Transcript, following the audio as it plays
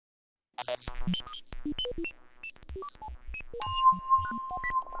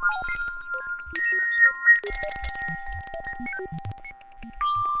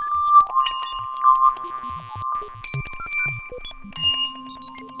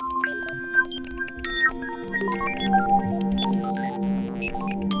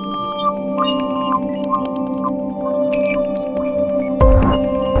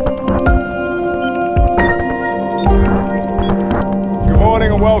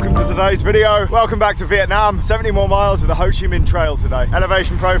Welcome to today's video. Welcome back to Vietnam. 70 more miles of the Ho Chi Minh Trail today.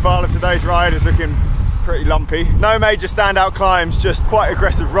 Elevation profile of today's ride is looking pretty lumpy. No major standout climbs, just quite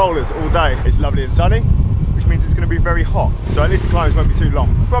aggressive rollers all day. It's lovely and sunny, which means it's going to be very hot. So at least the climbs won't be too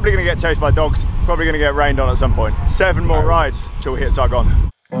long. Probably going to get chased by dogs. Probably going to get rained on at some point. 7 more rides till we hit Saigon.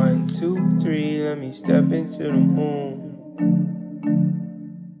 1, 2, 3, let me step into the moon.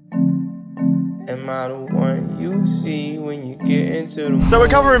 Am I the one you see when you get into the moon? So we're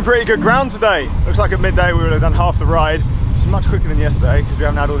covering pretty good ground today. Looks like at midday we would have done half the ride, which is much quicker than yesterday because we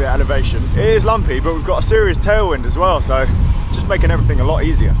haven't had all the elevation. It is lumpy, but we've got a serious tailwind as well, so just making everything a lot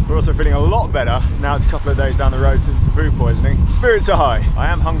easier. We're also feeling a lot better now it's a couple of days down the road since the food poisoning. Spirits are high. I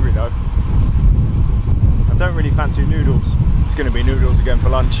am hungry though. I don't really fancy noodles. It's going to be noodles again for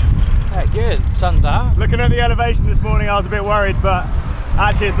lunch. Yeah, good. Sun's out. Looking at the elevation this morning, I was a bit worried, but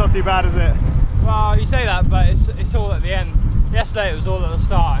actually it's not too bad, is it? Well, you say that, but it's all at the end. Yesterday it was all at the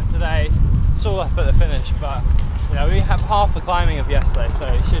start, and today it's all up at the finish. But you know, we have half the climbing of yesterday, so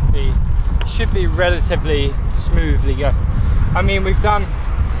it should be relatively smoothly go. I mean, we've done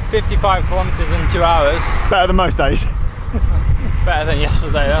 55 kilometers in 2 hours. Better than most days. Better than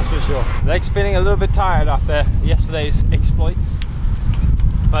yesterday, that's for sure. Legs feeling a little bit tired after yesterday's exploits,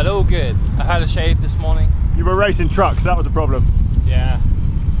 but all good. I had a shave this morning. You were racing trucks, that was a problem. Yeah.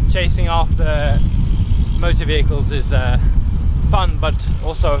 Chasing after motor vehicles is fun, but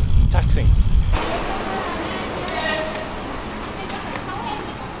also taxing.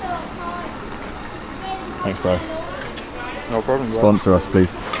 Thanks, bro. No problem, bro. Sponsor us, please.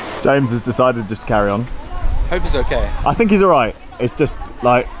 James has decided just to carry on. Hope he's okay. I think he's alright. It's just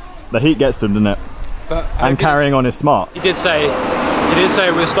like the heat gets to him, doesn't it? But and carrying on is smart. He did say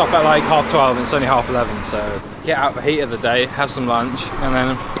we'll stop at like 12:30 and it's only 11:30, so get out the heat of the day, have some lunch, and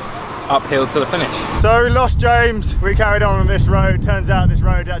then uphill to the finish. So we lost James, we carried on this road. Turns out this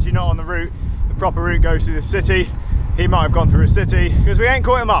road is actually not on the route. The proper route goes through the city. He might have gone through a city because we ain't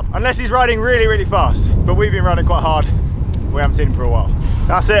caught him up, unless he's riding really, really fast. But we've been riding quite hard. We haven't seen him for a while.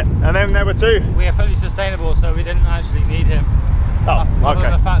 That's it, and then there were 2. We are fully sustainable, so we didn't actually need him. Oh, other okay.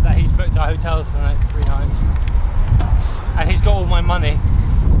 than the fact that he's booked our hotels for the next 3 nights. And he's got all my money,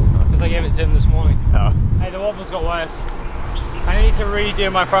 because I gave it to him this morning. Oh. Hey, the wobble's got worse. I need to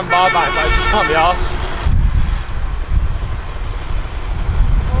redo my front bar back, but I just can't be arsed.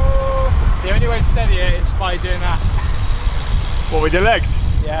 The only way to steady it is by doing that. What, with your legs?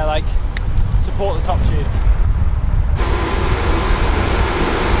 Yeah, like, support the top tube.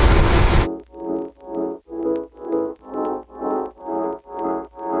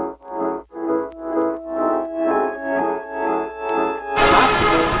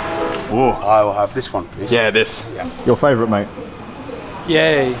 Whoa. I will have this one, please. Yeah, this. Yeah. Your favourite, mate?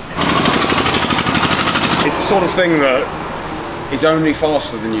 Yay. It's the sort of thing that is only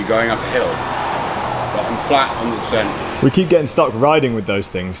faster than you going up a hill. But I'm flat on the descent. We keep getting stuck riding with those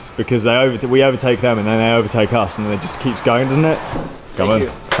things because we overtake them and then they overtake us and then it just keeps going, doesn't it? Come on.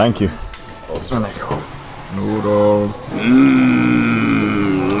 Thank you. Noodles.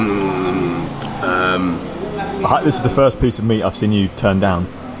 This is the first piece of meat I've seen you turn down.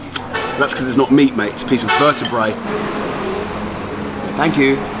 That's because it's not meat, mate. It's a piece of vertebrae. Thank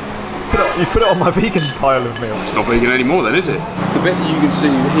you. You've put it on my vegan pile of meal. It's not vegan anymore then, is it? The bit that you can see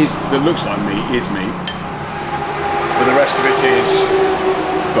that looks like meat is meat. But the rest of it is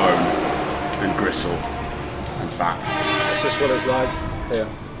bone and gristle and fat. That's just what it's like here.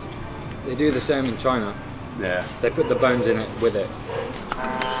 They do the same in China. Yeah. They put the bones in it with it.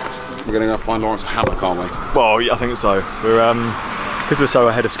 We're going to go find Lawrence a hammock, aren't we? Well, yeah, I think so. Because we're so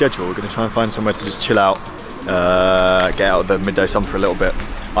ahead of schedule, we're going to try and find somewhere to just chill out, get out of the midday sun for a little bit.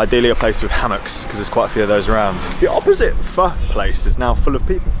 Ideally a place with hammocks, because there's quite a few of those around. The opposite pho place is now full of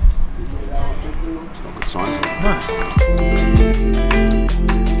people. It's not a good sign, is it? No.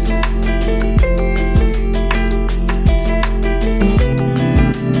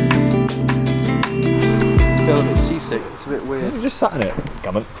 I feel a bit seasick, it's a bit weird. You just sat in it.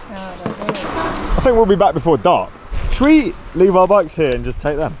 Come on. I think we'll be back before dark. Should we leave our bikes here and just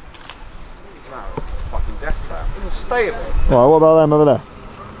take them? No, fucking desperate. It'll stay a bit. Right, what about them over there?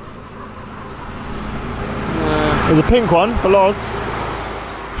 There's a pink one for Loz.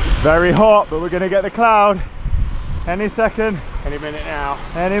 very hot, but we're going to get the cloud any second. Any minute now.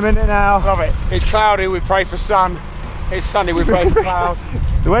 Any minute now. Love it. It's cloudy, we pray for sun. It's sunny, we pray for cloud.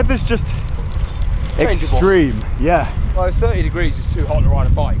 The weather's just Changeable. extreme. Yeah. Well, 30 degrees is too hot to ride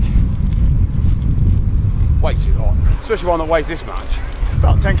a bike. Way too hot. Especially one that weighs this much.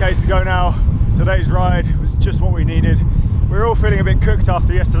 About 10k's to go now. Today's ride was just what we needed. We were all feeling a bit cooked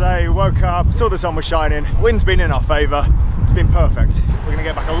after yesterday. We woke up, saw the sun was shining. Wind's been in our favour. It's been perfect. We're going to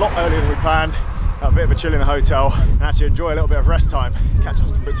get back a lot earlier than we planned. Have a bit of a chill in the hotel and actually enjoy a little bit of rest time. Catch up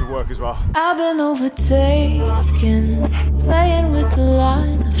some bits of work as well. I've been overtaken, playing with the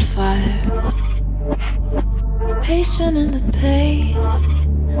line of fire. Patient in the pain,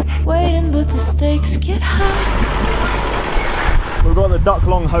 waiting but the stakes get high. We've got the Duck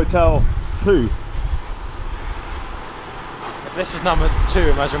Long Hotel 2. If this is number 2,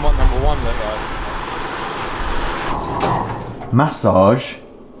 imagine what number 1 looked like. Massage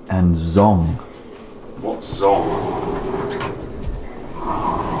and Zong. What's Zong?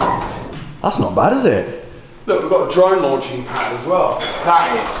 That's not bad, is it? Look, we've got a drone launching pad as well.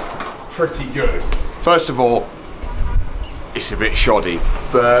 That is pretty good. First of all, it's a bit shoddy,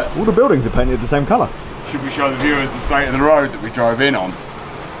 but All the buildings are painted the same colour. should we show the viewers the state of the road that we drove in on?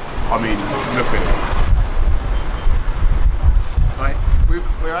 I mean, look at it. Right, we've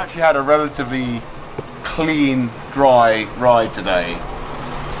actually had a relatively clean, dry ride today.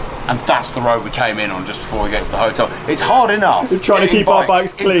 And that's the road we came in on just before we get to the hotel. It's hard enough We're trying to getting keep our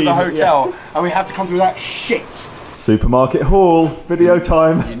bikes into clean, the hotel, and we have to come through that shit. Supermarket haul, video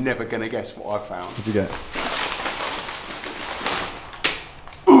time. You're never gonna guess what I found. What'd you get?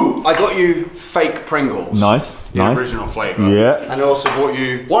 I got you fake Pringles. Nice, The nice. original flavour. Yeah. And I also bought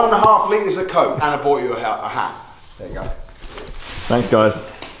you 1.5 litres of Coke. And I bought you a hat. There you go. Thanks, guys.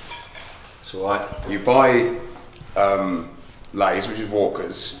 It's alright. You buy Lay's, which is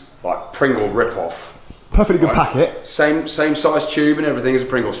Walker's, like Pringle rip-off. Perfectly good Right. packet. Same size tube and everything as a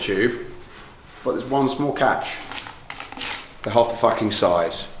Pringles tube. But there's one small catch. They're half the fucking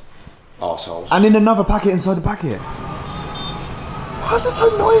size. Arseholes. And in another packet inside the packet. Why is it so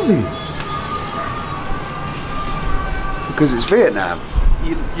noisy? Because it's Vietnam.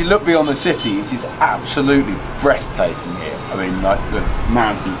 You look beyond the city, it is absolutely breathtaking here. I mean, like the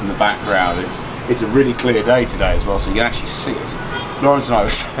mountains in the background, it's a really clear day today as well, so you can actually see it. Lawrence and I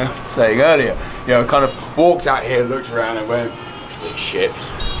were saying earlier, you know, kind of walked out here, looked around and went, it's a bit shit.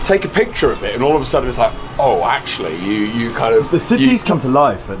 Take a picture of it, and all of a sudden it's like, oh, actually, you kind of... The cities come to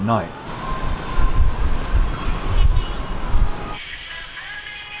life at night.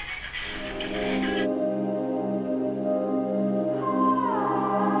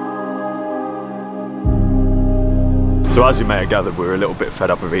 So as you may have gathered, we're a little bit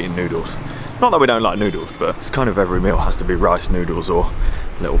fed up of eating noodles. Not that we don't like noodles, but it's kind of every meal has to be rice noodles or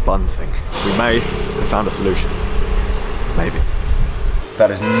a little bun thing. We may have found a solution. Maybe.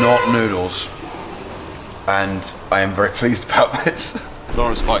 That is not noodles, and I am very pleased about this.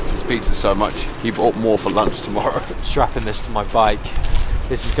 Lawrence liked his pizza so much, he bought more for lunch tomorrow. Strapping this to my bike.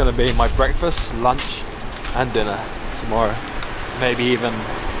 This is going to be my breakfast, lunch and dinner tomorrow. Maybe even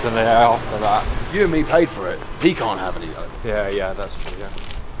the day after that. You and me paid for it. He can't have any though. Yeah, that's true, yeah.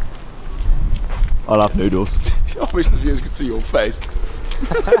 I love noodles. I wish the viewers could see your face.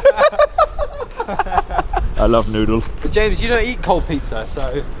 I love noodles. But James, you don't eat cold pizza,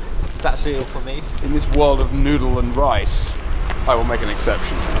 so that's real for me. In this world of noodle and rice, I will make an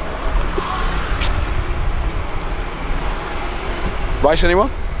exception. Rice, anyone?